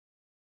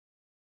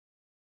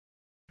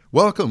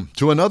Welcome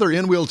to another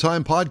In Wheel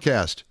Time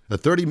podcast, a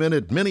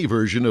 30-minute mini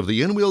version of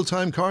the In Wheel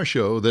Time car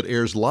show that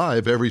airs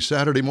live every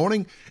Saturday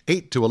morning,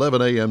 8 to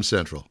 11 a.m.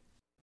 Central.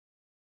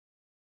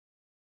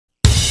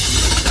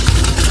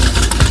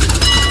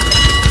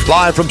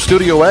 Live from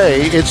Studio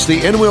A, it's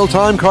the In Wheel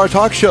Time Car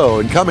Talk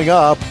Show, and coming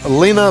up,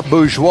 Lena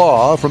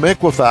Bourgeois from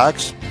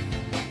Equifax,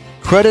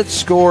 credit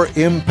score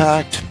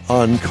impact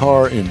on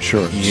car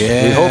insurance.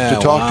 Yeah, we hope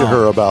to talk to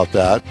her about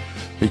that,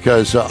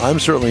 because I'm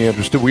certainly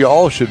interested. We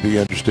all should be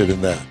interested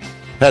in that.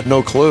 Had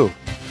no clue.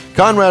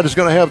 Conrad is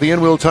going to have the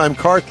In Wheel Time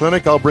Car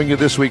Clinic. I'll bring you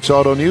this week's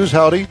auto news.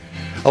 Howdy.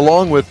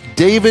 Along with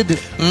David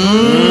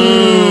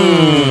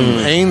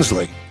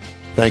Ainsley.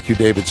 Thank you,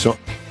 David.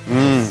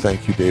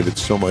 Thank you, David,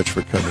 so much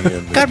for coming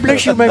in. God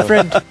bless you, my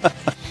friend.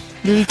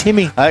 Little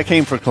Timmy. I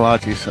came for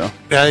kolache, so.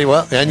 Yeah,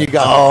 well, and you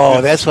got.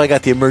 Oh, that's why I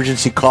got the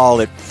emergency call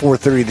at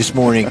 4:30 this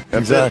morning.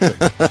 Exactly.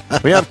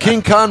 We have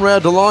King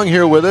Conrad DeLong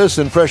here with us,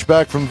 and fresh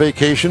back from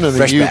vacation in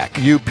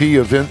the UP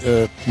of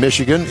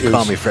Michigan.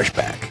 Call me fresh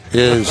back.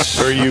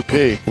 Or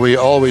UP. We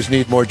always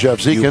need more Jeff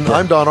Zekin.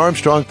 I'm Don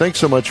Armstrong. Thanks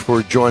so much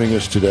for joining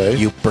us today.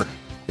 Uper.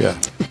 Yeah,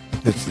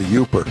 it's the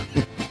Uper.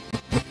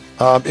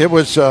 It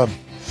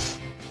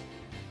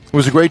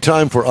was a great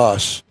time for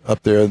us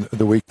up there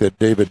the week that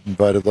David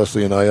invited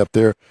Leslie and I up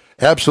there.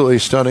 Absolutely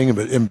stunning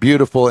and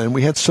beautiful, and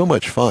we had so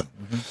much fun.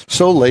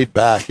 So laid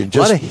back and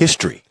just a lot of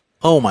history.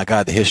 Oh my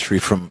God, the history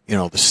from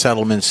the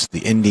settlements,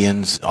 the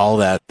Indians, all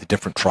that, the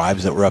different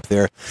tribes that were up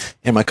there.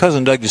 And my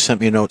cousin Doug just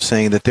sent me a note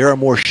saying that there are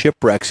more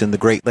shipwrecks in the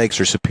Great Lakes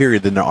or Superior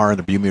than there are in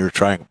the Bermuda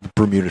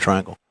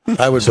Triangle.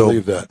 I would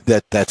believe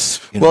that.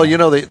 That's well,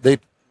 they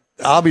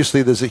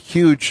obviously there's a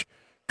huge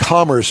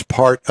commerce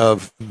part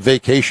of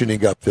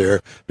vacationing up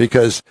there,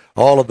 because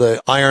all of the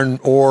iron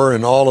ore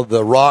and all of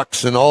the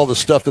rocks and all the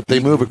stuff that they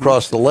move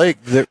across the lake,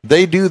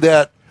 they do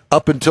that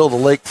up until the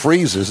lake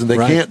freezes, and they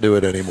can't do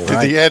it anymore.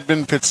 Did the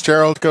Edmund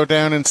Fitzgerald go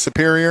down in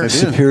Superior?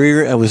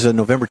 Superior. It was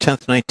November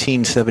 10th,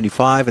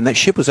 1975, and that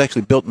ship was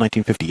actually built in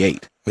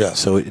 1958. Yeah.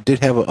 So it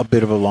did have a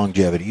bit of a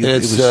longevity. And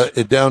it's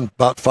down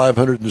about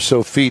 500 or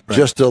so feet,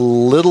 just a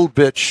little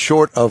bit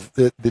short of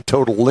the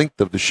total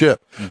length of the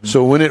ship.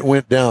 So when it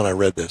went down, I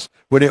read this,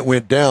 when it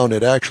went down,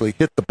 it actually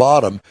hit the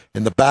bottom,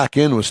 and the back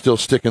end was still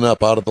sticking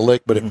up out of the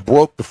lake, but it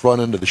broke the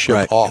front end of the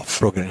ship off.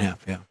 Broke it in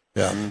half, yeah.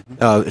 Yeah.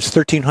 It's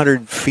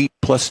 1,300 feet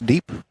plus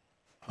deep.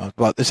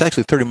 It's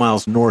actually 30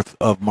 miles north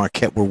of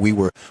Marquette, where we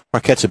were.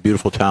 Marquette's a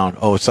beautiful town.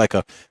 Oh, it's like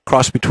a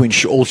cross between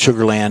old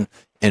Sugar Land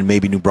and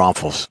maybe New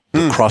Braunfels.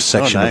 The cross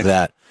section of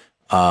that.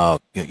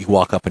 You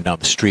walk up and down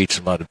the streets.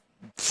 A lot of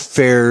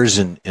fairs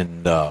and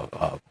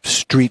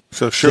street.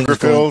 So sugar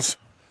fills,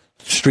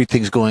 street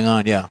things going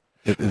on. Yeah.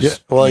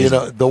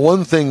 Well, the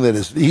one thing that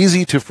is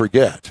easy to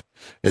forget,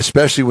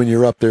 especially when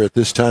you're up there at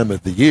this time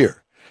of the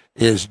year,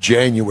 is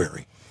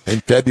January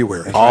and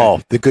February.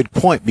 Oh, the good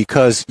point,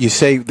 because you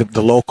say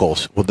the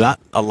locals. Well, not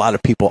a lot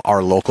of people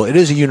are local. It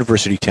is a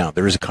university town.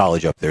 There is a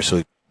college up there,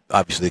 so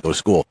obviously they go to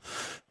school.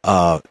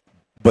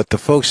 But the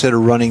folks that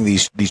are running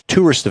these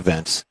tourist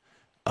events,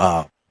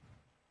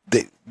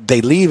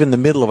 they leave in the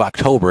middle of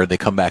October and they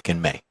come back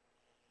in May.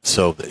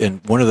 So,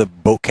 and one of the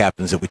boat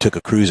captains that we took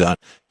a cruise on,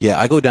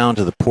 I go down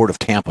to the port of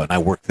Tampa and I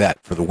work that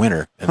for the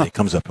winter, and it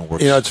comes up and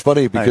works. It's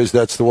funny because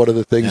that's one of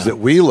the things that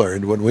we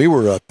learned when we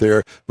were up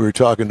there. We were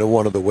talking to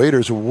one of the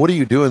waiters. What do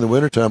you do in the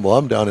wintertime? Well,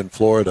 I'm down in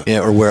Florida.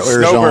 Yeah, or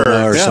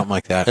Arizona or something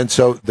like that. And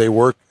so they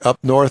work up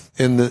north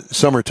in the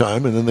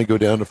summertime, and then they go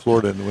down to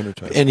Florida in the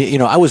wintertime. And,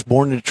 I was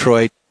born in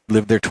Detroit,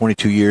 lived there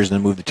 22 years, and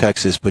then moved to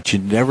Texas, but you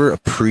never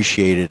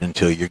appreciate it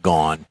until you're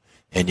gone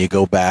and you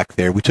go back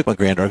there. We took my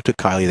granddaughter, took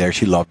Kylie there.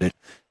 She loved it.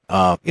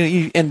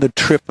 You end the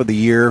trip of the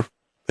year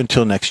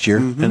until next year,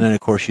 and then, of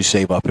course, you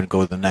save up and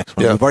go to the next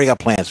one. We've already got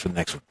plans for the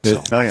next one.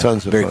 So.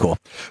 Tons of very fun. Cool.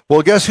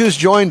 Well, guess who's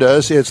joined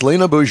us? It's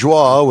Lena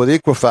Bourgeois with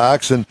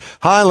Equifax. And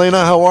hi,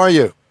 Lena, how are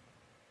you?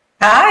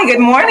 Hi, good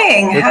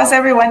morning. How's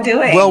everyone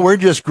doing? Well, we're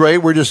just great.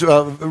 We're just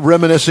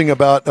reminiscing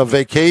about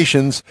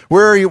vacations.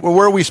 Where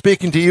are we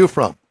speaking to you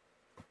from?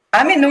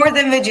 I'm in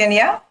Northern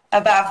Virginia,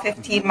 about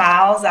 15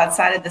 miles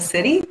outside of the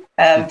city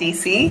of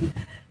D.C.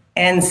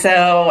 And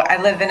so I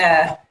live in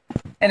a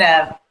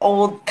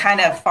old kind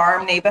of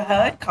farm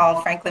neighborhood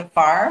called Franklin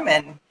Farm,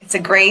 and it's a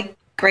great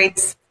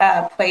place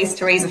to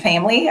raise a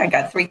family. I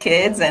got 3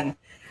 kids, and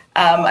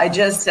I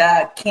just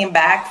came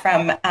back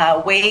from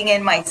weighing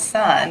in my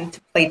son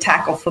to play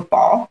tackle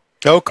football.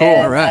 Oh, cool!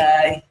 And, all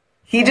right,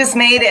 he just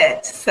made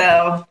it.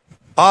 So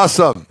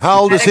awesome.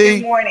 How old is he?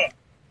 Good morning.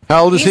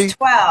 How old is he? He's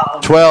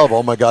 12. 12.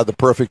 Oh my God, the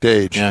perfect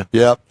age. Yeah.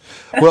 Yep.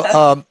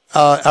 Well,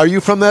 are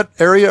you from that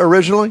area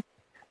originally?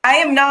 I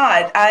am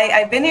not.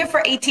 I've been here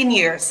for 18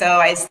 years, so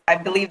I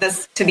believe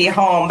this to be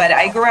home. But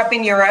I grew up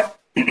in Europe,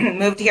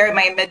 moved here in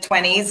my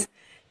mid-20s,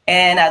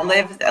 and I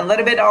lived a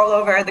little bit all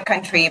over the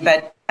country,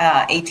 but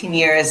 18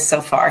 years so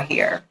far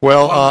here.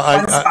 Well,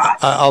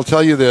 I'll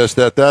tell you this,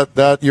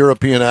 that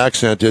European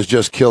accent is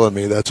just killing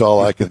me. That's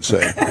all I can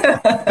say.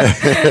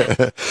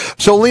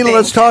 So, Lena,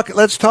 let's talk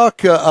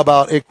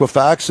about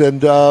Equifax,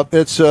 and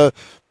it's a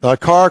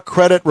car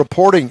credit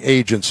reporting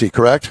agency,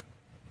 correct?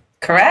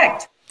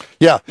 Correct.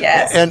 Yeah.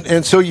 Yes.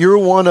 And so you're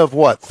one of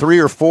what, 3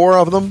 or 4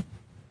 of them?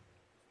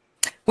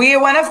 We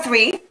are one of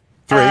 3.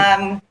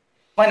 3.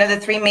 One of the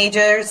 3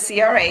 major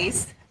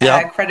CRAs,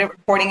 Yeah. credit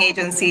reporting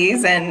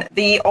agencies, and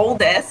the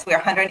oldest. We're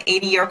a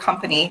 180-year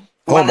company.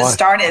 The Oh, one that my.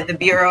 started the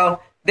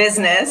Bureau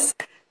business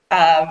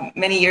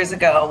many years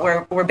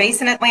ago. We're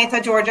based in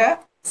Atlanta, Georgia,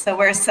 so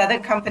we're a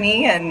Southern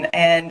company, and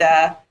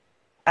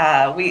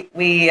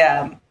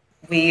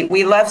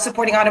we love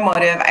supporting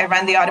automotive. I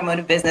run the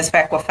automotive business for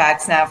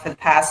Equifax now for the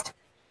past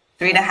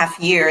 3.5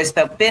 years,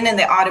 but been in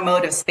the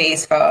automotive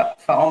space for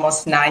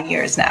almost 9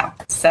 years now.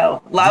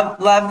 So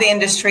love the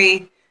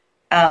industry,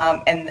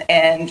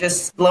 and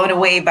just blown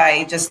away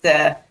by just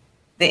the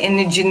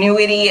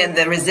ingenuity and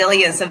the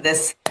resilience of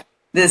this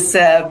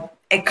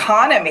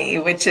economy,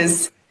 which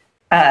is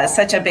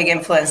such a big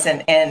influence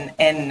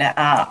in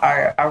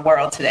our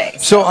world today.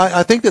 So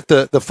I think that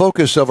the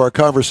focus of our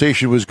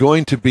conversation was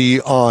going to be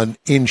on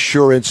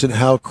insurance and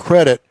how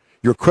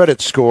your credit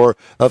score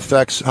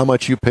affects how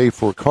much you pay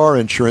for car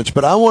insurance.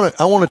 But I want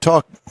to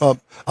talk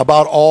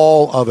about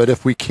all of it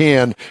if we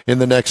can in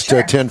the next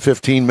Sure. 10,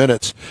 15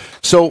 minutes.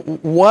 So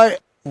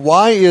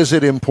why is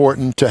it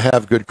important to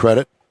have good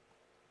credit?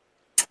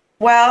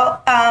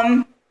 Well,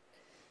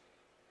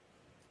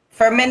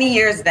 for many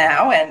years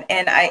now,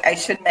 and I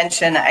should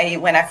mention,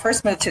 when I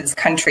first moved to this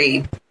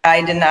country,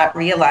 I did not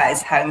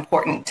realize how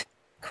important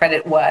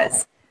credit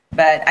was.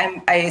 But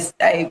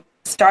I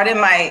started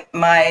my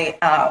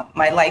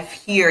life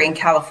here in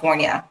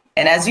California,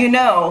 and as you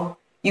know,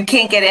 you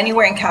can't get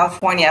anywhere in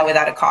California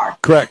without a car.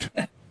 Correct.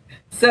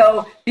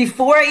 So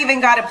before I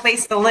even got a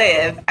place to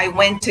live, I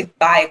went to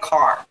buy a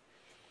car.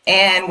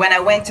 And when I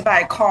went to buy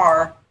a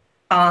car,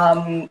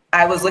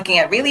 I was looking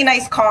at really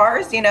nice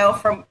cars,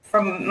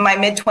 from my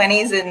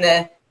mid-20s in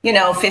the,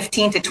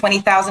 $15,000 to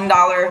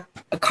 $20,000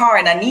 a car,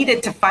 and I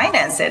needed to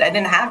finance it. I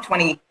didn't have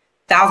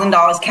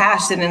 $20,000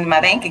 cash sitting in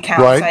my bank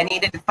account, Right. so I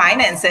needed to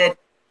finance it.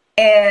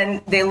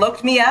 And they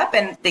looked me up,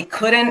 and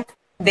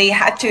they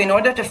had to, in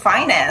order to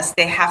finance,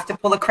 they have to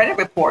pull a credit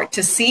report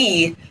to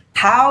see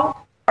how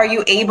are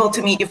you able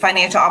to meet your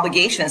financial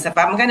obligations. If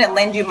I'm going to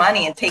lend you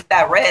money and take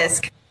that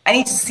risk, I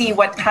need to see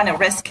what kind of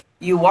risk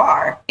you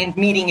are in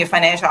meeting your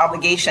financial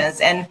obligations.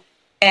 And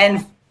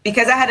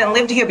because I hadn't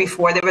lived here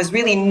before, there was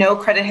really no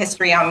credit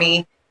history on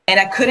me, and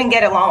I couldn't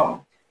get a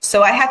loan.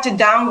 So I had to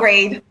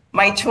downgrade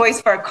my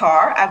choice for a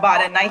car. I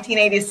bought a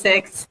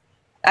 1986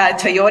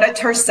 Toyota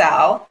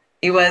Tercel.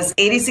 It was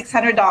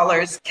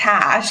 $8,600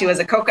 cash. It was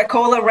a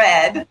Coca-Cola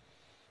red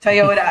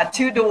Toyota,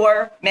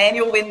 2-door,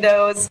 manual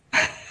windows.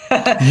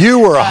 You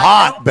were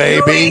hot,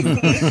 baby. No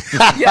AC.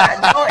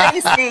 Yeah, no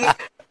AC.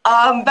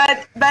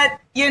 But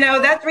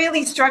that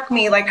really struck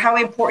me, like how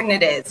important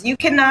it is. You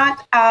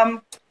cannot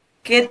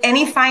get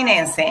any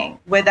financing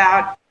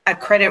without a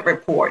credit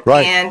report.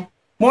 Right. And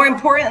more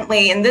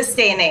importantly, in this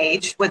day and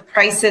age, with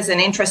prices and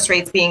interest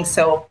rates being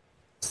so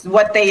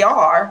what they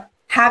are,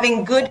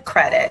 having good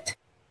credit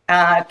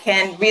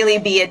can really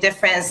be a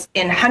difference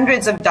in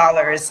hundreds of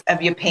dollars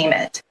of your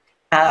payment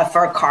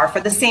for a car,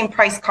 for the same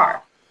price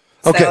car.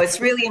 Okay. So it's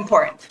really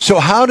important. So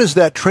how does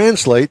that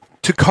translate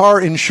to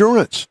car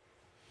insurance?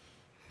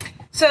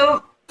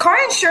 So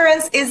car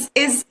insurance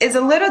is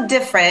a little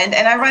different,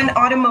 and I run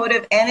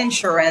automotive and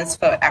insurance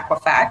for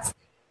Equifax,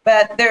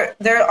 but there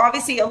are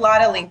obviously a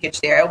lot of linkage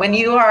there. When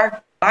you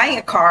are buying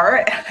a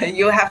car,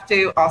 you have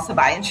to also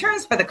buy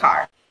insurance for the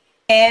car.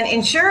 And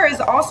insurers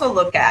also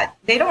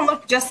they don't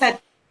look just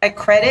at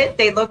credit,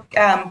 they look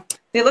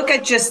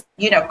at just,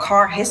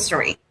 car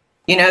history.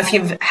 If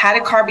you've had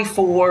a car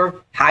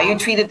before, how you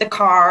treated the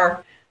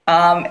car.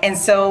 And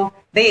so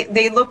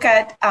they look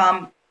at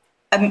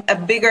a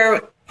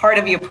bigger part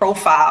of your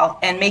profile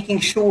and making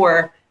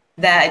sure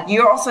that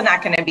you're also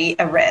not going to be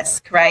a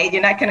risk, right?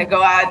 You're not going to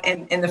go out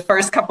in the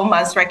first couple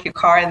months, wreck your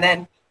car, and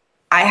then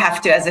I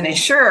have to, as an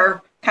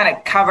insurer, kind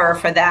of cover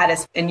for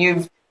that.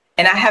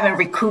 And I haven't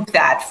recouped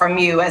that from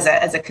you as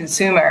a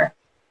consumer.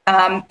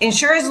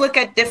 Insurers look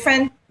at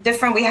different.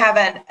 We have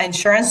an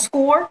insurance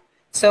score.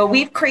 So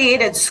we've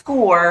created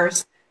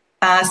scores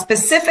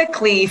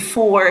specifically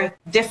for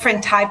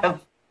different type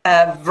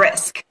of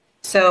risk.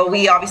 So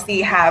we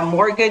obviously have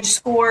mortgage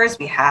scores,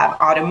 we have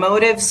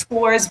automotive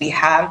scores, we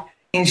have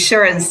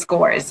insurance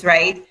scores,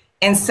 right?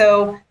 And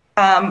so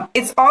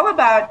it's all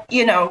about,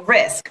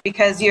 risk,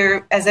 because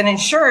as an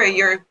insurer,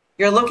 you're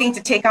looking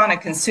to take on a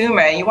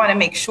consumer, and you want to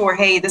make sure,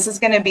 hey, this is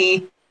going to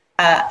be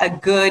a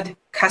good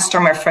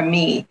customer for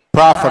me.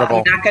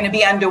 Profitable. I'm not going to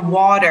be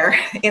underwater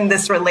in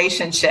this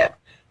relationship.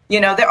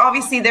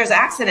 There's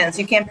accidents.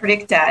 You can't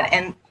predict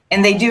that.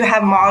 And they do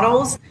have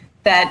models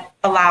that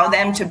allow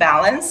them to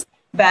balance,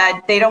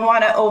 but they don't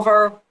want to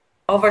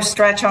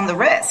overstretch on the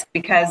risk,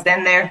 because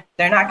then they're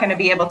not going to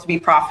be able to be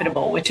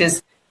profitable, which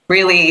is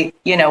really,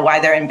 why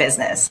they're in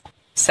business.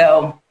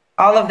 So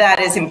all of that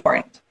is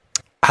important.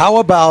 How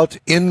about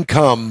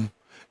income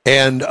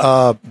and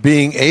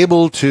being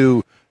able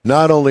to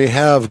not only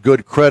have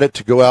good credit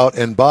to go out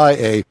and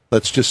buy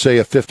let's just say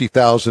a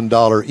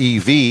 $50,000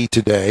 EV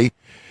today,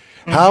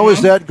 how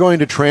is that going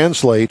to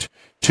translate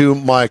to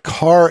my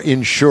car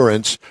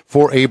insurance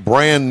for a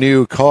brand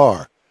new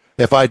car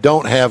if I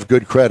don't have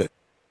good credit?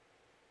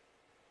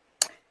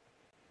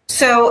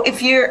 So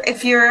if you're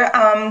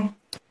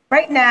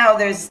right now,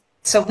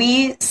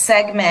 we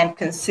segment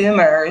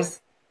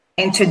consumers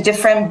into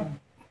different,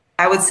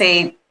 I would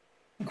say,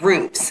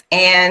 groups,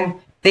 and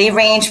they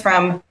range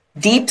from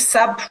deep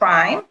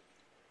subprime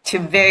to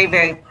very,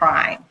 very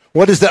prime.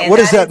 What does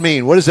that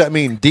mean? What does that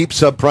mean? Deep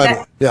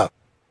subprime? Yeah.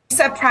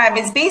 Subprime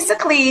is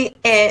basically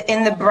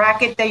in the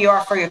bracket that you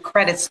are for your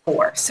credit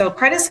score. So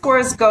credit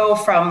scores go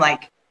from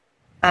like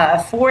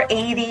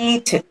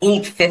 480 to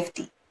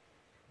 850,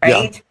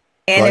 right? Yeah.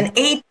 And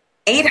an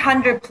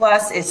 800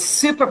 plus is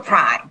super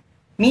prime,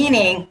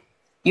 meaning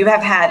you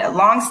have had a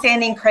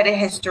long-standing credit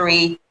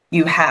history,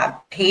 you have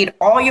paid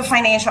all your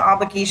financial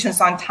obligations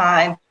on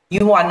time,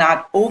 you are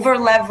not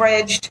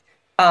over-leveraged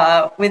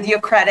with your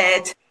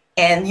credit,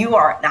 and you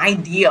are an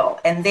ideal,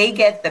 and they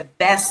get the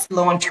best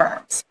loan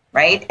terms,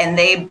 right? And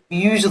they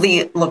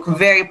usually look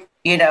very,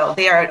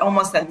 they are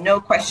almost a no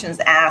questions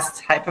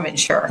asked type of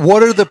insurer.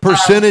 What are the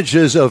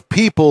percentages of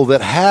people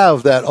that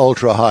have that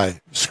ultra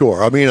high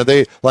score? I mean, are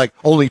they like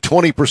only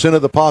 20%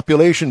 of the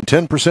population,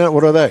 10%?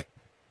 What are they?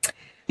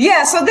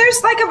 Yeah, so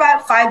there's like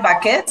about 5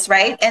 buckets,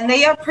 right? And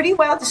they are pretty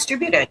well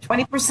distributed,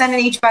 20% in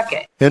each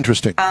bucket.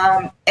 Interesting.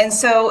 And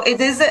so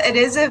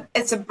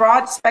it's a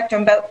broad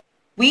spectrum, but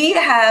we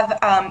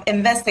have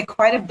invested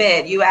quite a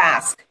bit. You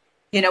ask,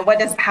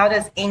 how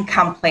does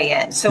income play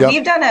in? So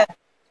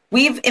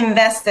we've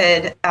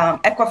invested,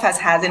 Equifax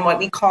has in what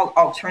we call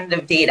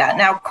alternative data.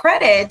 Now,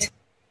 credit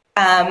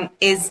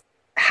is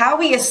how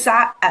we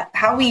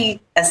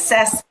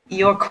assess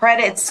your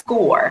credit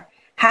score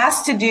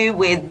has to do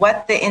with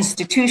what the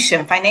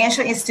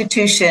financial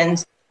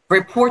institutions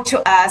report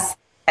to us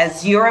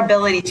as your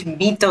ability to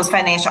meet those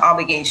financial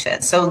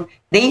obligations. So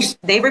they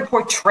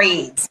report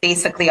trades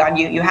basically on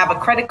you. You have a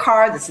credit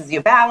card, this is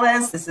your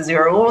balance, this is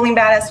your rolling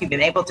balance, you've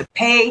been able to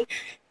pay,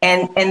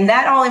 and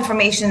that all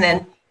information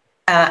then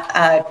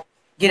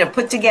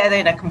put together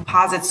in a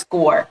composite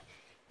score.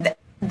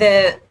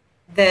 The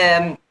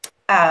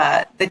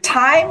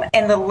time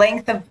and the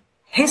length of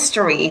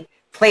history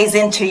plays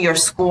into your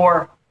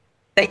score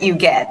that you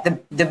get.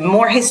 The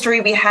more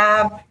history we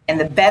have and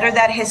the better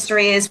that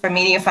history is for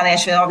meeting your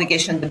financial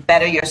obligation, the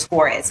better your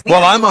score is.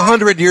 Well, I'm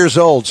 100 years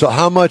old, so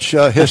how much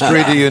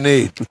history do you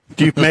need?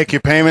 Do you make your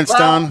payments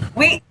done?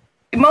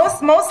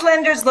 Most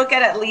lenders look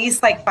at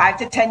least like 5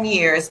 to 10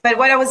 years. But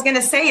what I was going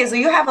to say is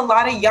you have a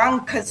lot of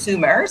young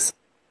consumers,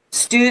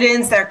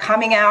 students that are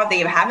coming out, they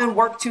haven't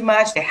worked too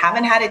much, they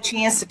haven't had a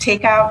chance to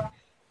take out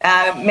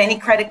many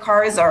credit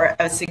cards or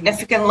a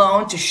significant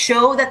loan to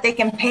show that they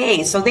can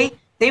pay. So they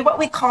what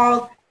we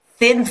call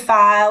thin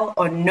file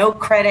or no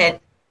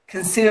credit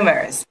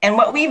consumers. And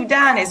what we've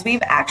done is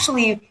we've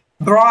actually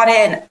brought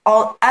in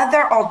all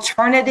other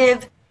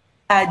alternative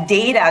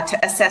data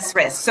to assess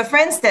risk. So for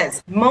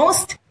instance,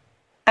 most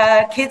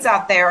kids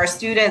out there or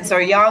students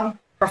or young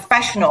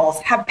professionals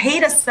have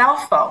paid a cell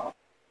phone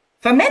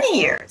for many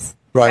years,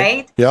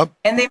 right? Yep.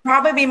 And they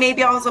probably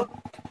maybe also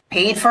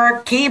paid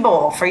for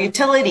cable, for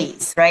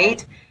utilities,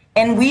 right?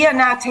 And we are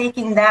now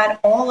taking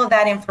all of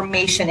that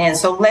information in.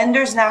 So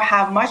lenders now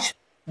have much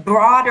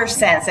broader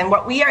sense. And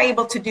what we are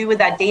able to do with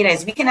that data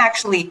is we can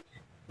actually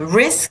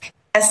risk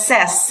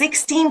assess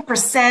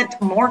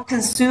 16% more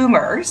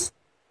consumers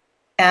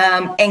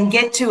and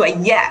get to a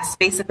yes,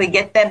 basically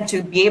get them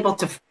to be able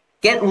to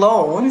get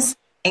loans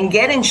and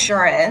get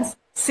insurance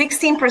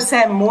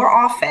 16% more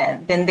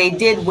often than they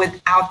did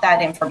without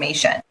that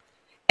information.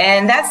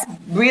 And that's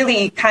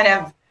really kind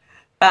of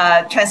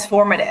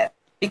transformative,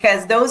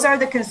 because those are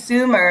the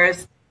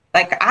consumers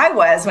like I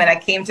was when I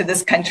came to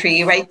this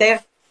country, right?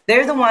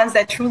 They're the ones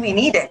that truly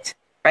need it,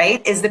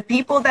 right? Is the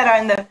people that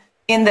are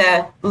in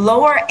the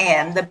lower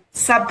end, the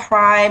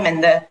subprime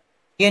and the,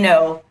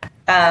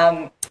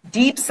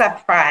 deep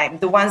subprime,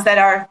 the ones that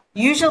are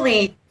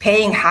usually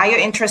paying higher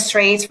interest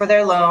rates for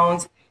their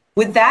loans.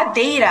 With that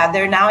data,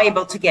 they're now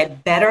able to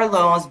get better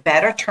loans,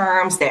 better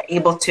terms. They're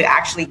able to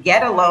actually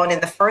get a loan in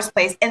the first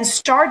place and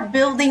start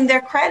building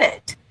their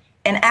credit.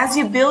 And as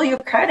you build your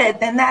credit,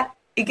 then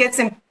it gets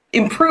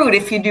improved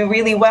if you do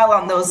really well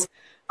on those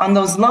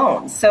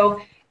loans.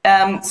 So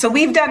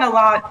we've done a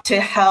lot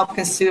to help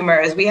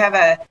consumers. We have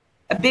a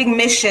big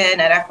mission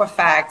at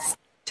Equifax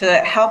to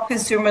help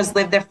consumers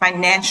live their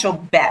financial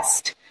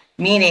best,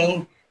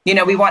 meaning,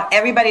 we want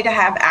everybody to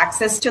have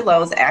access to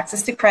loans,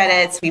 access to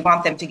credits. We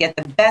want them to get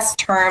the best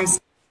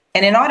terms.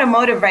 And in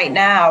automotive right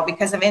now,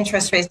 because of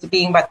interest rates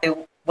being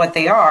what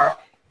they are,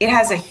 it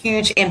has a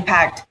huge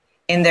impact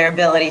in their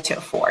ability to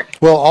afford.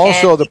 Well,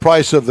 also the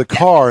price of the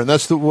car, and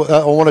that's I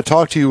want to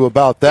talk to you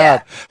about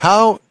that.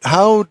 Yeah.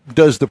 How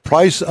does the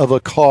price of a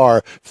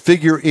car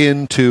figure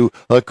into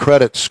a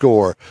credit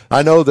score?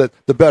 I know that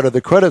the better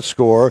the credit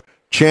score,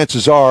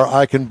 chances are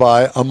I can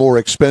buy a more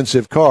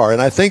expensive car.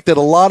 And I think that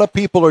a lot of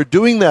people are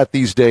doing that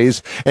these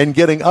days and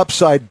getting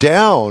upside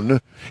down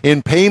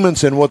in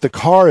payments and what the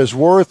car is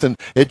worth. And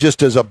it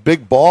just is a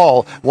big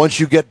ball once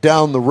you get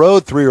down the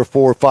road 3 or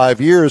 4 or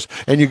 5 years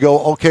and you go,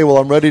 okay, well,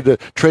 I'm ready to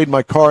trade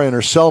my car in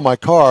or sell my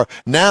car.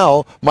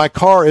 Now my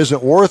car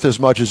isn't worth as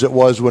much as it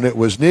was when it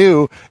was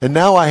new. And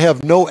now I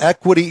have no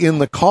equity in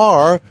the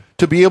car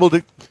to be able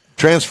to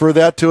transfer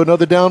that to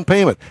another down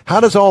payment. How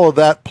does all of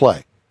that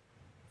play?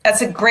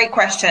 That's a great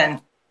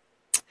question.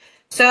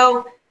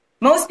 So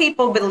most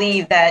people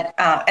believe that,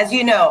 as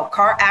you know,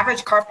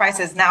 average car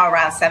price is now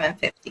around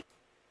 $750,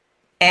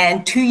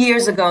 and 2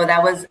 years ago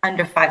that was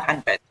under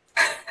 $500.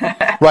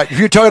 Right. If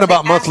you're talking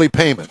about monthly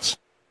payments.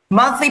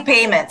 Monthly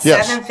payments,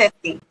 yes.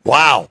 $750.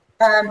 Wow.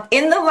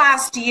 In the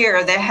last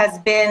year, there has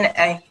been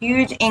a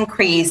huge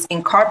increase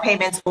in car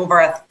payments over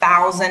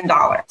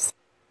 $1,000.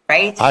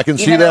 Right? I can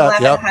see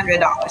that.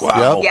 $1,100.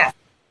 Wow. Yep. Yes.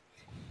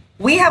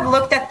 We have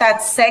looked at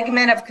that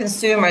segment of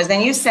consumers,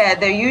 and you said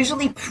they're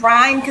usually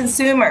prime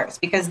consumers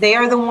because they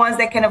are the ones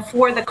that can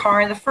afford the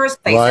car in the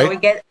first place. Right. So we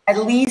get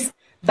at least,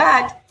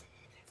 but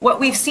what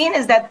we've seen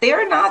is that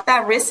they're not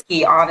that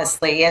risky,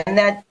 honestly, and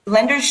that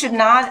lenders should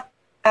not,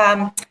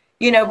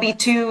 be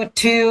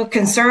too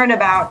concerned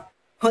about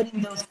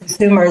putting those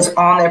consumers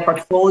on their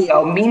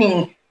portfolio,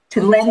 meaning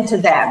to lend to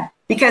them,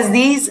 because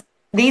these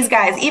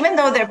guys, even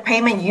though their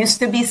payment used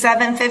to be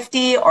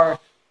 $750 or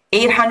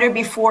 $800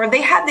 before,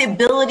 they have the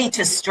ability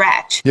to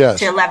stretch yes.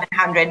 to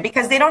 $1,100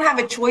 because they don't have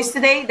a choice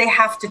today. They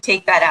have to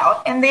take that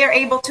out, and they're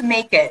able to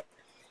make it.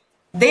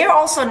 They're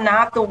also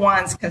not the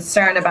ones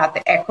concerned about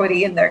the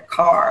equity in their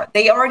car.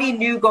 They already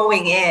knew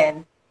going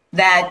in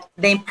that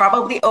they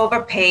probably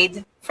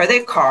overpaid for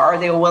their car.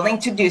 They were willing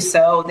to do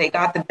so. They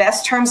got the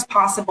best terms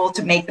possible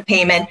to make the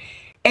payment.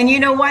 And you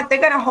know what? They're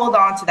going to hold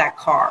on to that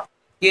car.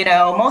 You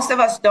know, most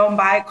of us don't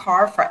buy a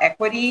car for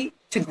equity,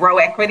 to grow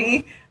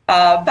equity,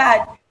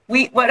 but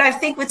what I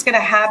think what's going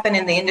to happen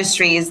in the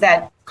industry is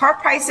that car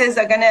prices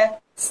are going to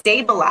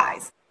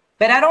stabilize.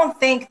 But I don't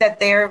think that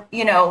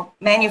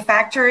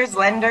manufacturers,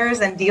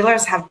 lenders, and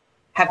dealers have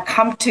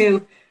come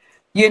to,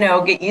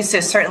 get used to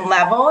a certain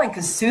level, and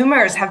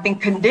consumers have been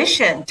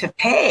conditioned to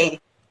pay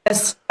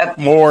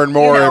more and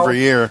more every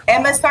year,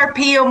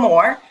 MSRP or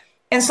more.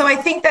 And so I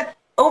think that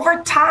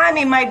over time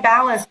it might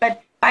balance,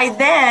 but by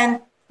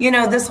then,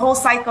 this whole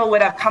cycle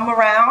would have come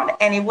around,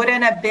 and it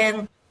wouldn't have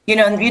been,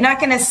 you're not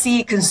going to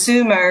see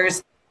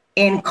consumers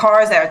in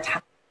cars that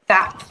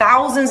are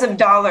thousands of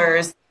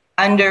dollars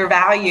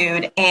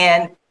undervalued,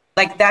 and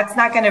that's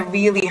not going to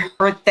really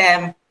hurt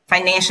them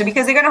financially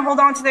because they're going to hold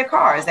on to their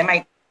cars. They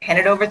might hand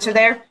it over to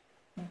their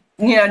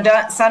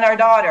son or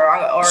daughter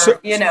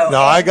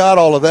Now I got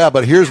all of that,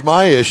 but here's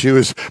my issue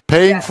is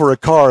paying for a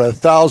car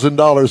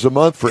 $1,000 a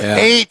month for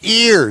 8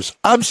 years.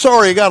 I'm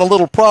sorry, I got a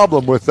little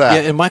problem with that.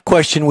 Yeah, and my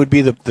question would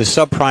be the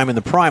subprime and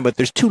the prime, but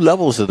there's two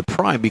levels of the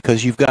prime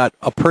because you've got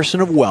a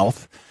person of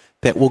wealth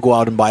that will go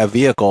out and buy a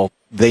vehicle.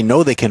 They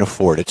know they can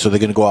afford it, so they're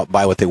going to go out and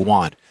buy what they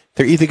want.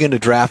 They're either going to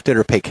draft it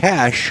or pay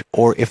cash,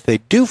 or if they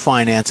do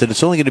finance it,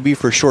 it's only going to be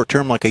for a short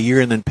term, like a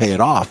year, and then pay it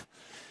off.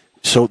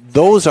 So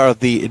those are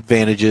the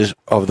advantages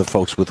of the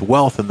folks with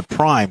wealth and the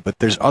prime, but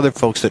there's other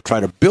folks that try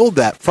to build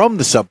that from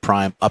the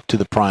subprime up to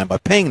the prime by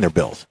paying their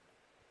bills.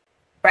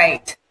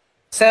 Right.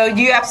 So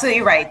you're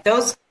absolutely right.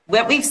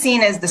 What we've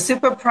seen is the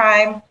super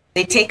prime,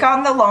 they take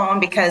on the loan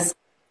because,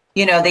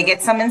 they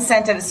get some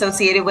incentive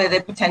associated with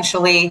it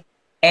potentially,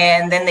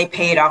 and then they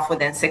pay it off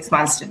within 6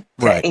 months to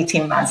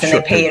 18 months, and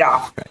they pay it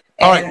off.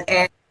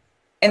 Right.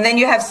 And then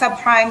you have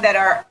subprime that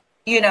are,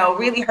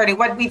 really hurting.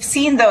 What we've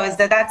seen, though, is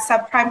that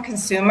subprime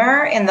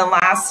consumer in the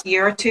last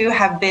year or two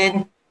have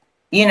been,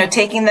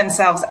 taking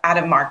themselves out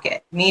of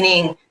market,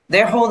 meaning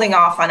they're holding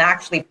off on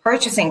actually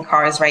purchasing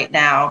cars right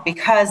now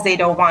because they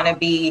don't want to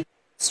be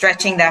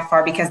stretching that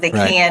far because they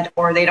can't,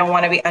 or they don't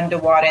want to be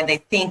underwater and they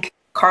think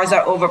cars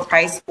are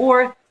overpriced,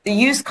 or the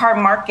used car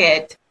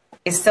market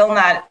is still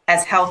not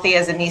as healthy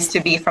as it needs to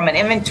be from an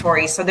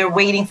inventory. So they're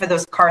waiting for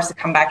those cars to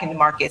come back into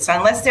market. So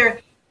unless they're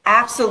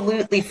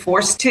absolutely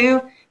forced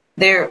to,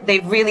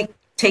 they've really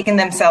taken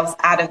themselves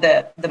out of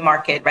the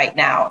market right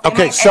now.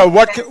 Okay, so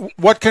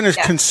what can a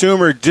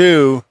consumer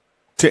do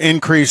to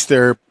increase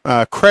their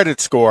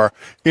credit score?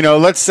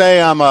 Let's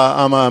say I'm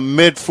a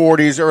mid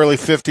 40s, early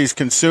 50s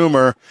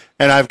consumer,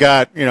 and I've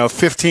got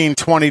 15,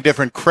 20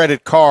 different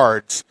credit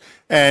cards,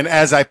 and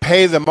as I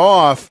pay them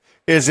off,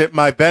 is it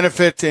my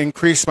benefit to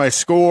increase my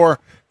score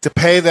to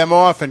pay them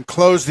off and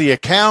close the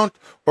account,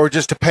 or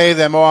just to pay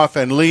them off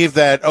and leave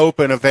that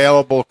open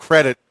available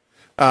credit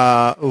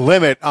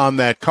limit on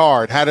that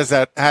card? How does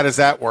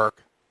that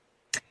work?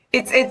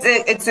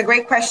 It's a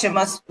great question.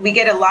 We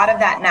get a lot of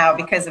that now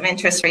because of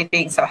interest rate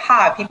being so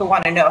high. People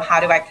want to know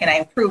can I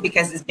improve,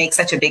 because it makes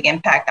such a big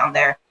impact on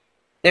their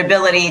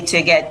ability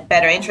to get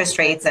better interest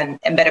rates and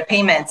better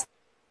payments.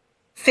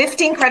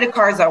 15 credit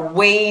cards are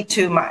way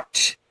too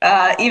much.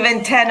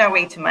 Even 10 are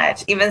way too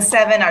much. Even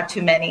 7 are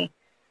too many.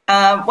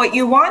 What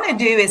you want to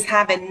do is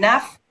have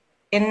enough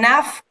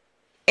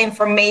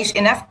information,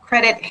 enough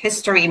credit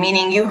history,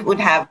 meaning you would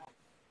have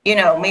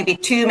maybe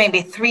 2,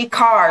 maybe 3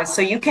 cars,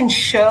 so you can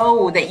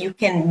show that you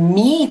can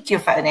meet your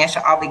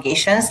financial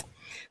obligations.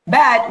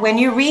 But when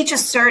you reach a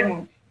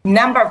certain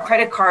number of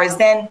credit cards,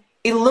 then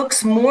it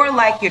looks more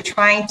like you're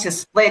trying to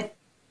split.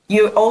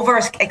 You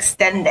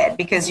overextended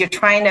because you're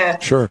trying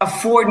to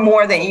afford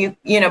more than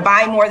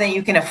buy more than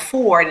you can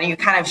afford, and you're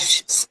kind of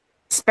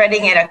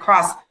spreading it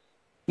across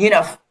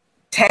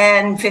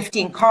 10,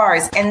 15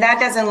 cars, and that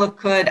doesn't look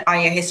good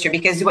on your history,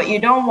 because what you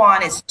don't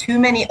want is too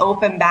many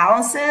open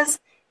balances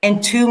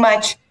and too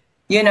much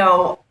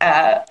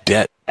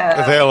debt,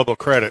 available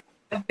credit.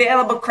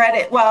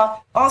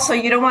 Well, also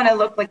you don't want to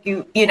look like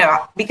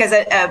because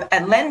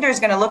a lender is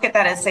going to look at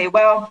that and say,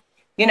 well,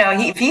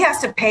 if he has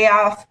to pay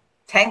off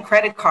 10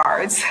 credit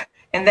cards,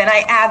 and then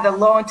I add the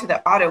loan to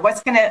the auto,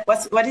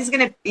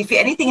 if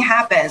anything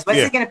happens, what's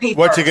he going to pay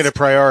What's first? he going to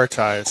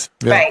prioritize?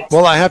 Yeah. Right.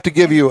 Well, I have to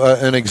give you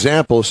an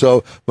example.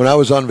 So when I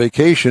was on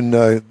vacation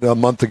a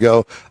month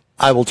ago,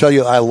 I will tell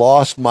you I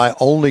lost my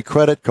only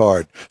credit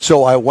card.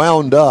 So I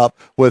wound up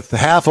with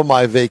half of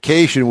my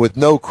vacation with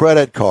no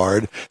credit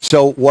card.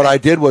 So what I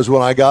did was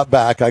when I got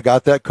back, I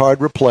got that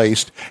card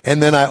replaced,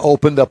 and then I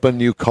opened up a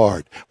new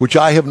card, which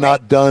I have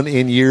not done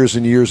in years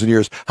and years and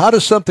years. How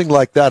does something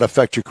like that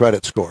affect your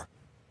credit score?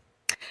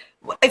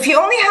 If you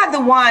only had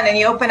the one and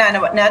you open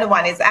another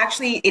one,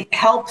 it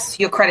helps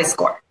your credit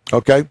score.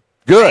 Okay,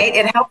 good. Right?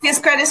 It helps your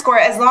credit score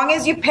as long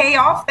as you pay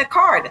off the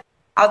card.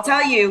 I'll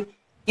tell you,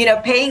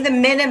 paying the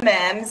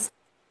minimums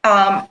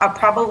are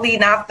probably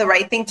not the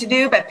right thing to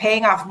do, but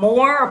paying off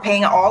more or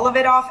paying all of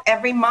it off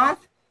every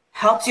month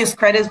helps your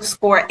credit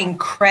score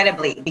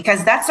incredibly,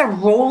 because that's a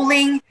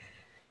rolling,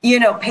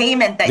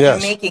 payment that you're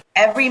making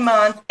every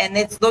month, and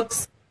it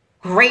looks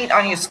great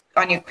on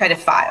your credit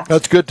file.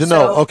 That's good to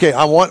know. Okay,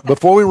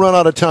 before we run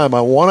out of time,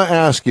 I want to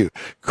ask you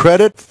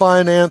credit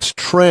finance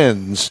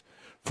trends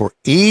for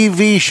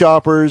EV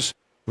shoppers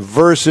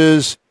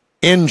versus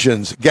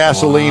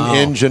gasoline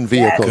engine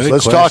vehicles. Yes.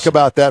 Let's talk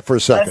about that for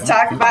a second. Let's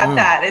talk about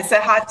that. It's a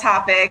hot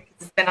topic.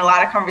 There's been a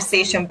lot of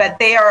conversation, but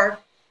they are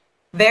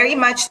very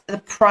much the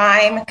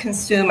prime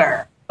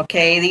consumer.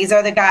 Okay, these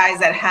are the guys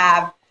that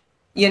have,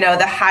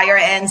 the higher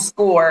end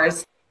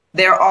scores.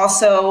 They're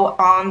also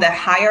on the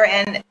higher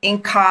end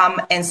income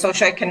and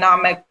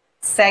socioeconomic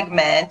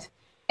segment.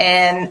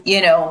 And,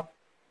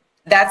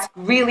 that's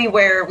really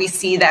where we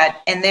see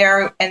that. And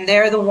they're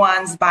the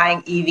ones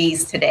buying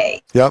EVs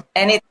today. Yep.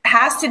 And it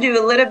has to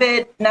do a little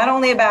bit, not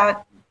only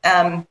about,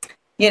 them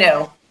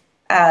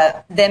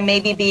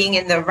maybe being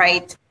in the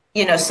right,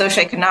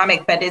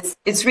 socioeconomic, but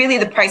it's really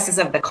the prices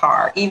of the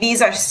car.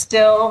 EVs are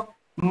still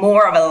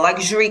more of a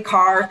luxury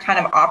car kind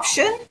of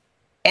option.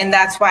 And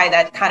that's why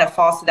that kind of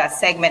falls to that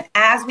segment.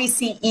 As we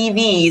see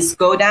EVs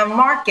go down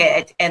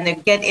market and they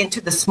get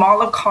into the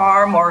smaller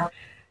car, more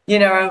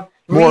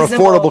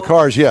affordable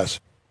cars, yes.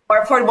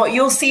 More affordable.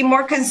 You'll see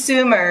more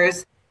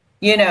consumers,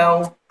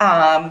 you'll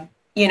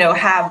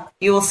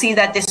see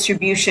that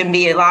distribution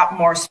be a lot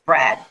more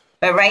spread.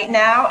 But right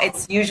now,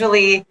 it's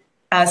usually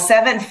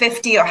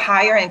 750 or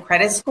higher in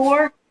credit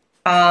score.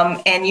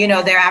 And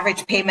their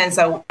average payments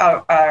are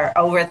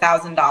over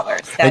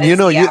 $1,000. And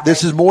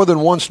this is more than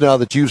once now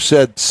that you've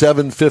said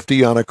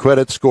 750 on a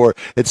credit score.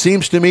 It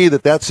seems to me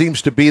that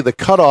seems to be the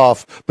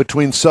cutoff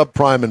between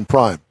subprime and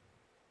prime.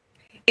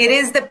 It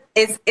is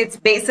it's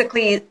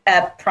basically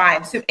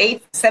prime. So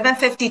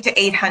 750 to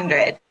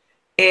 800.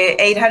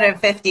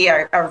 850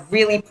 are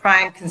really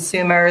prime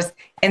consumers,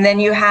 and then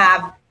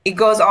it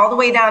goes all the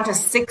way down to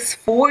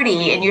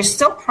 640, and you're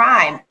still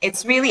prime.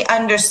 It's really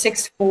under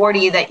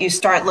 640 that you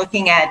start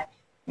looking at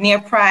near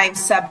prime,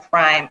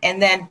 subprime,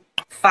 and then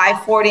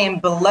 540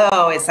 and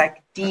below is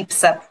like deep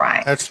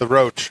subprime. That's the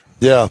roach.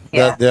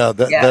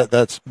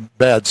 That's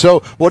bad. So,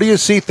 what do you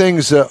see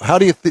things? How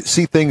do you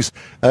see things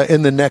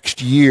in the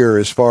next year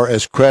as far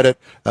as credit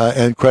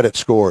and credit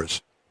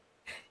scores?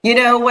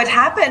 What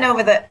happened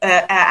over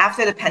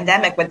after the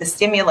pandemic with the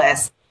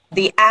stimulus,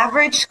 the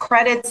average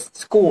credit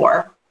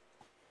score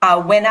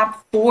went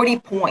up 40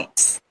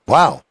 points.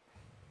 Wow,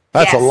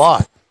 that's a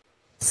lot.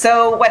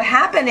 So what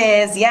happened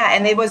is,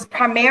 and it was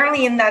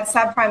primarily in that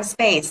subprime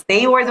space.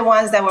 They were the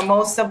ones that were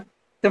most of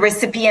the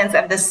recipients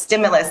of the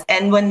stimulus.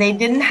 And when they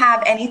didn't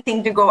have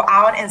anything to go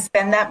out and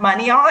spend that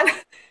money on,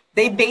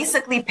 they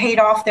basically paid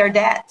off their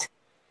debt.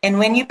 And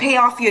when you pay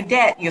off your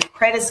debt, your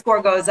credit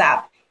score goes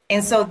up.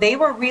 And so they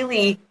were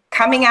really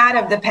coming out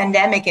of the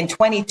pandemic in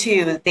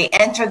 22. They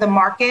entered the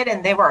market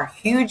and they were a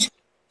huge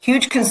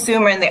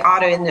consumer in the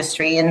auto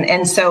industry.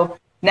 And so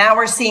now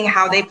we're seeing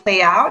how they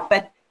play out,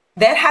 but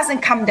that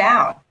hasn't come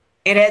down.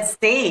 It has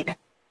stayed.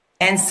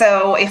 And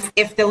so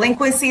if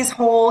delinquencies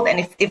hold,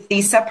 and if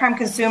these subprime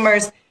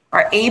consumers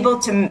are able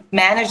to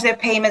manage their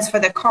payments for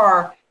the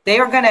car, they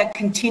are going to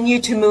continue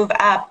to move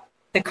up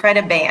the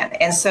credit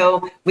band. And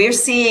so we're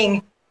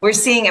seeing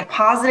a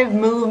positive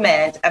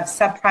movement of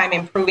subprime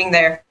improving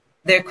their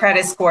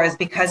credit scores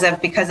because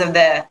of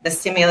the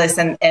stimulus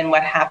and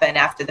what happened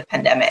after the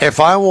pandemic. If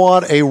I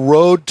want a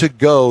road to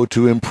go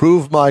to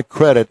improve my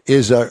credit,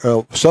 is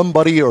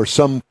somebody or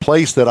some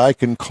place that I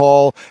can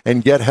call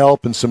and get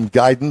help and some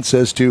guidance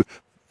as to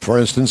for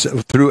instance,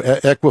 through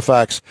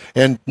Equifax,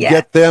 and Yeah.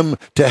 get them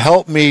to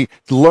help me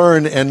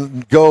learn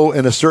and go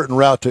in a certain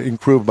route to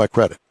improve my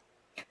credit?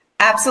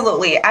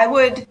 Absolutely. I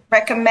would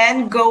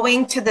recommend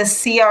going to the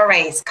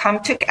CRAs. Come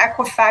to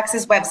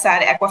Equifax's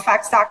website,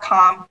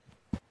 equifax.com,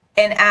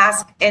 and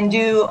ask and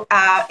do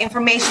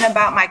information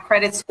about my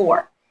credit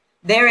score.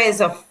 There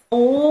is a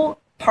full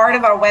part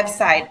of our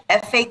website,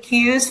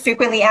 FAQs,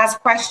 frequently asked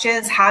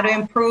questions, how to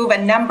improve, a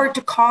number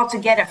to call to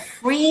get a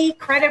free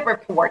credit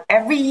report.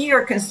 Every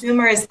year, a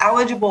consumer is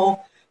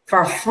eligible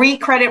for a free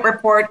credit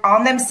report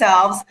on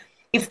themselves.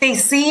 If they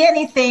see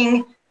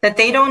anything that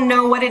they don't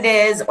know what it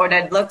is or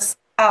that looks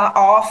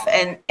off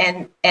and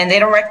they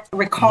don't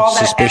recall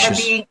that ever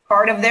being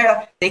part of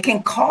their, they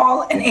can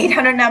call an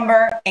 800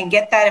 number and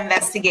get that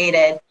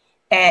investigated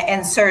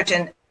and search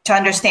and to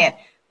understand.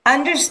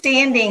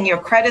 Understanding your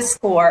credit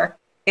score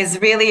is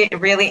really,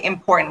 really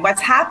important.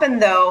 What's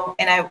happened though,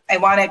 and I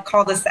want to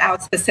call this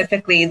out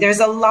specifically, there's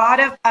a lot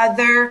of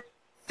other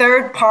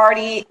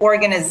third-party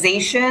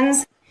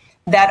organizations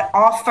that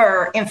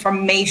offer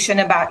information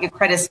about your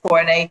credit score.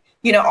 And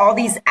all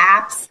these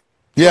apps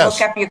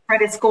look up your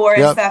credit score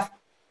and stuff.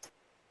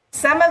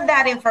 Some of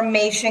that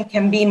information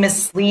can be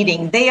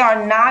misleading. They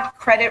are not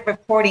credit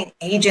reporting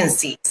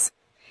agencies.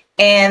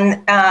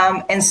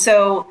 And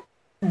so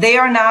they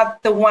are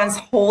not the ones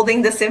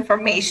holding this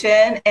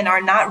information and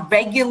are not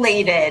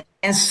regulated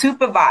and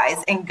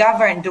supervised and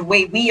governed the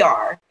way we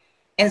are.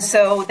 And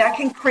so that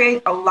can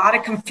create a lot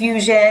of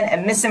confusion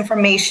and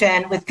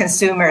misinformation with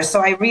consumers.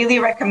 So I really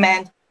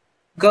recommend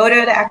go to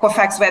the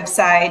Equifax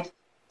website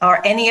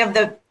or any of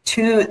the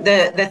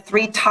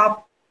three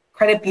top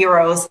credit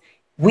bureaus.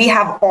 We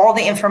have all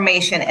the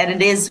information, and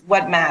it is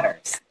what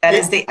matters. That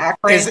is the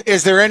accurate.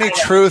 Is there any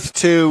truth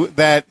to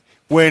that?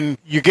 When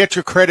you get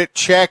your credit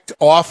checked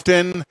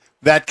often,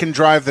 that can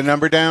drive the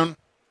number down?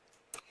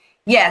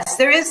 Yes,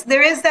 there is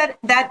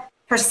that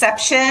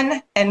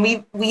perception, and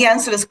we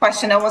answer this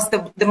question almost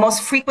the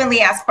most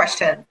frequently asked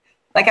question.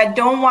 Like, I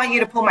don't want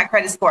you to pull my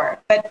credit score.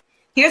 But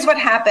here's what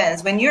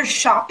happens when you're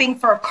shopping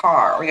for a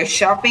car or you're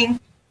shopping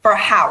for a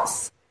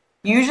house.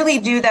 You usually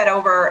do that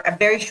over a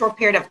very short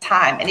period of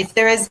time. And if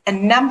there is a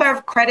number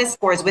of credit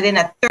scores within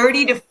a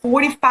 30 to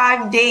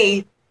 45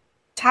 day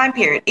time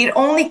period, it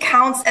only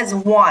counts as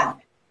one,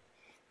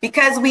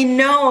 because we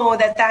know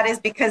that is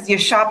because you're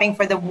shopping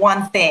for the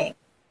one thing,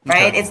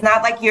 right? Okay. It's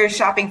not like you're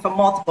shopping for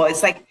multiple.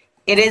 It's like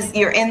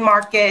you're in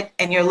market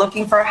and you're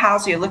looking for a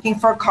house, or you're looking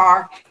for a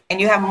car,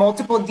 and you have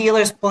multiple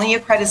dealers pulling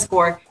your credit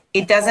score.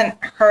 It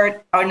doesn't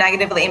hurt or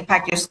negatively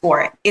impact your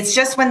score. It's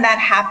just when that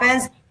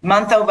happens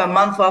month over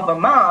month over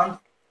month,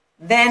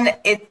 then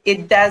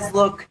it does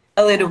look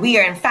a little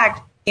weird. In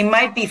fact, it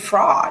might be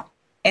fraud.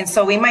 And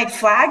so we might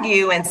flag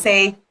you and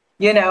say,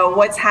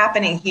 what's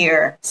happening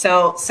here?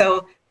 So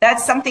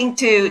that's something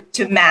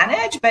to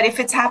manage. But if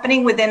it's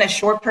happening within a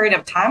short period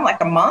of time, like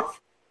a month,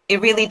 it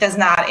really does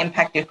not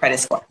impact your credit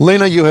score.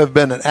 Lena, you have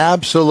been an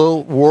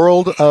absolute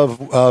world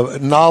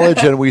of knowledge,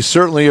 and we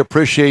certainly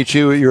appreciate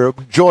you. You're a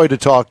joy to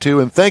talk to,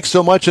 and thanks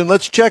so much. And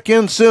let's check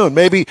in soon,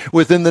 maybe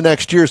within the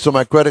next year, so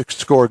my credit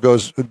score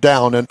goes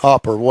down and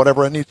up or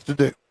whatever it needs to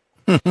do.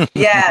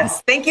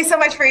 Yes. Thank you so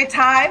much for your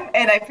time,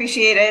 and I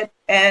appreciate it.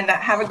 And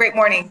have a great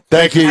morning.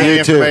 Thank you.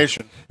 You too.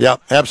 Yeah,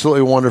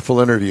 absolutely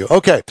wonderful interview.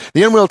 Okay,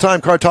 the In Real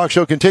Time Car Talk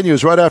Show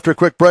continues right after a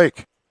quick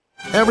break.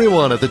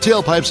 Everyone at the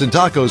Tailpipes and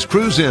Tacos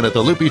Cruise In at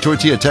the Lupi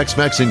Tortilla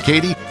Tex-Mex in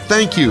Katy,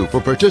 thank you for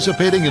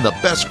participating in the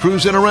best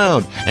cruise in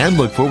around, and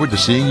look forward to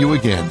seeing you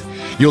again.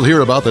 You'll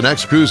hear about the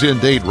next cruise in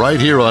date right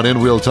here on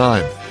In Real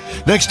Time.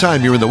 Next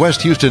time you're in the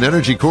West Houston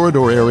Energy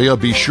Corridor area,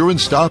 be sure and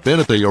stop in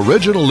at the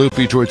original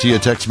Lupi Tortilla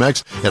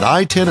Tex-Mex at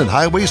I-10 and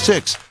Highway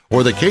 6,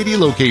 or the Katy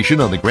location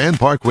on the Grand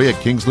Parkway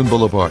at Kingsland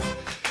Boulevard.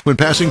 When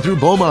passing through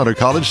Beaumont or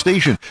College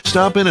Station,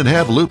 stop in and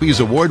have Lupi's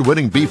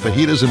award-winning beef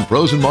fajitas and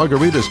frozen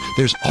margaritas.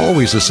 There's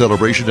always a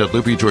celebration at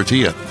Lupi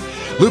Tortilla.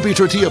 Lupi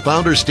Tortilla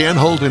founder Stan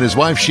Holt and his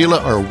wife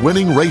Sheila are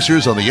winning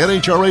racers on the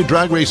NHRA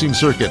drag racing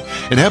circuit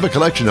and have a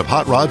collection of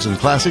hot rods and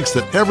classics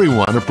that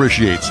everyone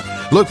appreciates.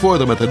 Look for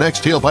them at the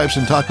next Tailpipes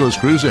and Tacos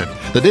Cruise In.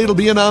 The date will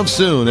be announced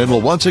soon and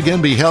will once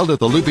again be held at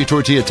the Lupi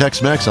Tortilla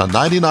Tex-Mex on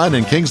 99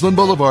 and Kingsland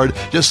Boulevard,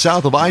 just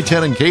south of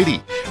I-10 and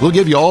Katy. We'll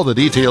give you all the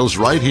details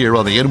right here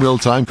on the In Real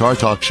Time Car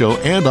Talk Show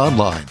and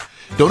online.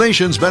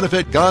 Donations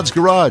benefit God's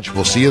Garage.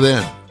 We'll see you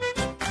then.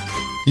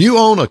 You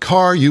own a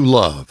car you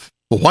love.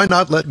 Well, why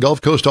not let Gulf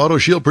Coast Auto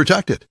Shield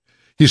protect it?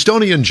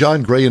 Houstonian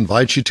John Gray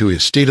invites you to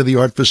his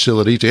state-of-the-art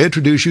facility to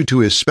introduce you to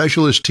his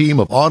specialist team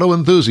of auto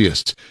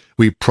enthusiasts.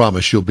 We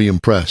promise you'll be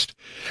impressed.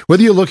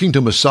 Whether you're looking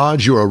to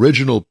massage your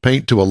original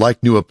paint to a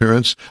like-new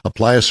appearance,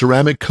 apply a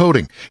ceramic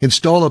coating,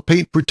 install a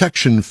paint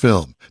protection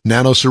film,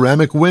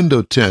 nano-ceramic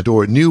window tint,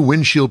 or new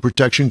windshield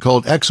protection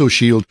called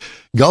ExoShield,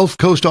 Gulf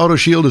Coast Auto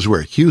Shield is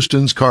where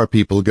Houston's car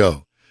people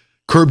go.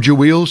 Curbed your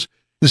wheels?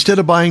 Instead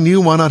of buying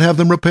new, why not have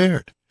them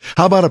repaired?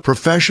 How about a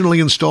professionally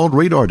installed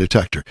radar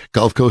detector?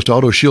 Gulf Coast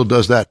Auto Shield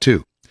does that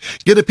too.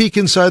 Get a peek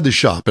inside the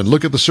shop and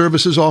look at the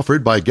services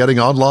offered by getting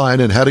online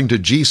and heading to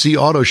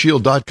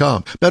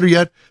gcautoshield.com. Better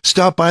yet,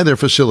 stop by their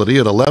facility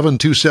at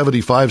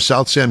 11275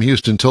 South Sam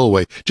Houston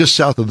Tollway, just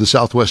south of the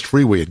Southwest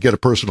Freeway, and get a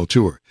personal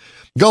tour.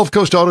 Gulf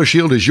Coast Auto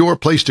Shield is your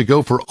place to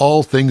go for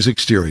all things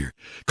exterior.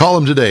 Call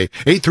them today,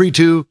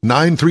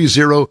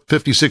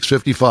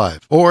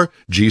 832-930-5655 or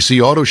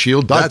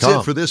gcautoshield.com. That's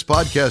it for this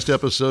podcast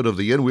episode of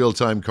the In Wheel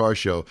Time Car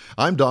Show.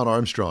 I'm Don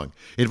Armstrong,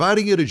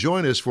 inviting you to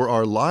join us for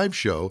our live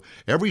show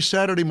every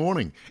Saturday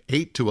morning,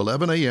 8 to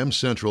 11 a.m.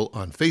 Central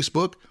on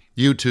Facebook,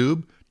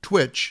 YouTube,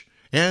 Twitch,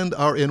 and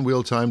our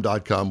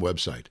InWheelTime.com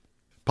website.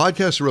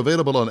 Podcasts are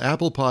available on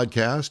Apple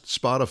Podcasts,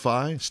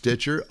 Spotify,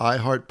 Stitcher,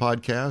 iHeart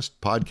Podcast,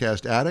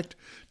 Podcast Addict,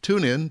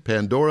 TuneIn,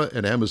 Pandora,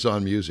 and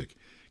Amazon Music.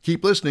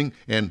 Keep listening,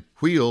 and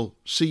we'll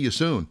see you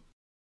soon.